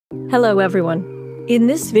Hello everyone. In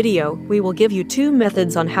this video, we will give you two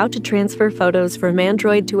methods on how to transfer photos from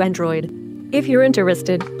Android to Android. If you're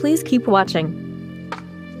interested, please keep watching.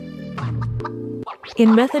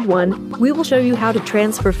 In method 1, we will show you how to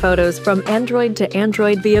transfer photos from Android to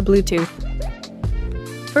Android via Bluetooth.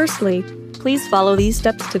 Firstly, please follow these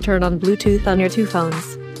steps to turn on Bluetooth on your two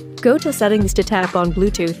phones. Go to Settings to tap on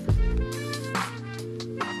Bluetooth.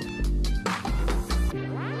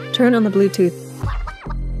 Turn on the Bluetooth.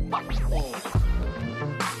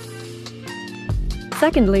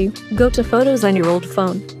 Secondly, go to Photos on your old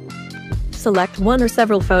phone. Select one or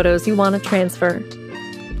several photos you want to transfer.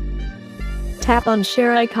 Tap on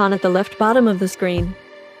Share icon at the left bottom of the screen.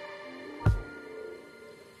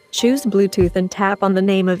 Choose Bluetooth and tap on the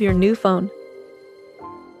name of your new phone.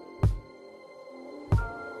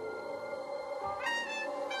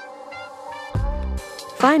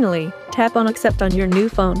 Finally, tap on Accept on your new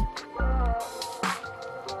phone.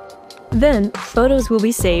 Then, photos will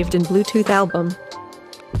be saved in Bluetooth album.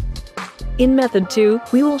 In method 2,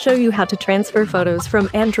 we will show you how to transfer photos from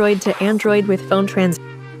Android to Android with PhoneTrans.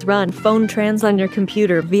 Run PhoneTrans on your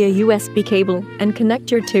computer via USB cable and connect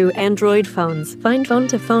your two Android phones. Find Phone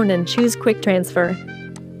to Phone and choose Quick Transfer.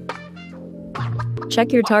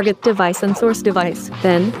 Check your target device and source device,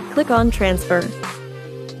 then click on Transfer.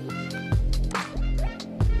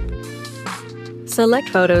 Select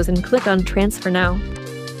Photos and click on Transfer Now.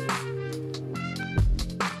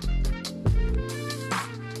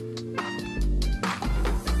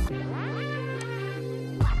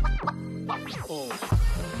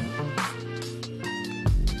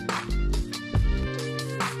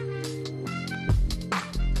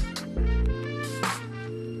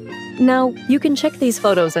 Now, you can check these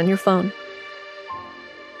photos on your phone.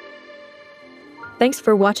 Thanks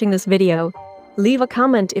for watching this video. Leave a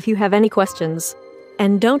comment if you have any questions.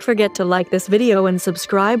 And don't forget to like this video and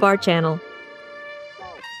subscribe our channel.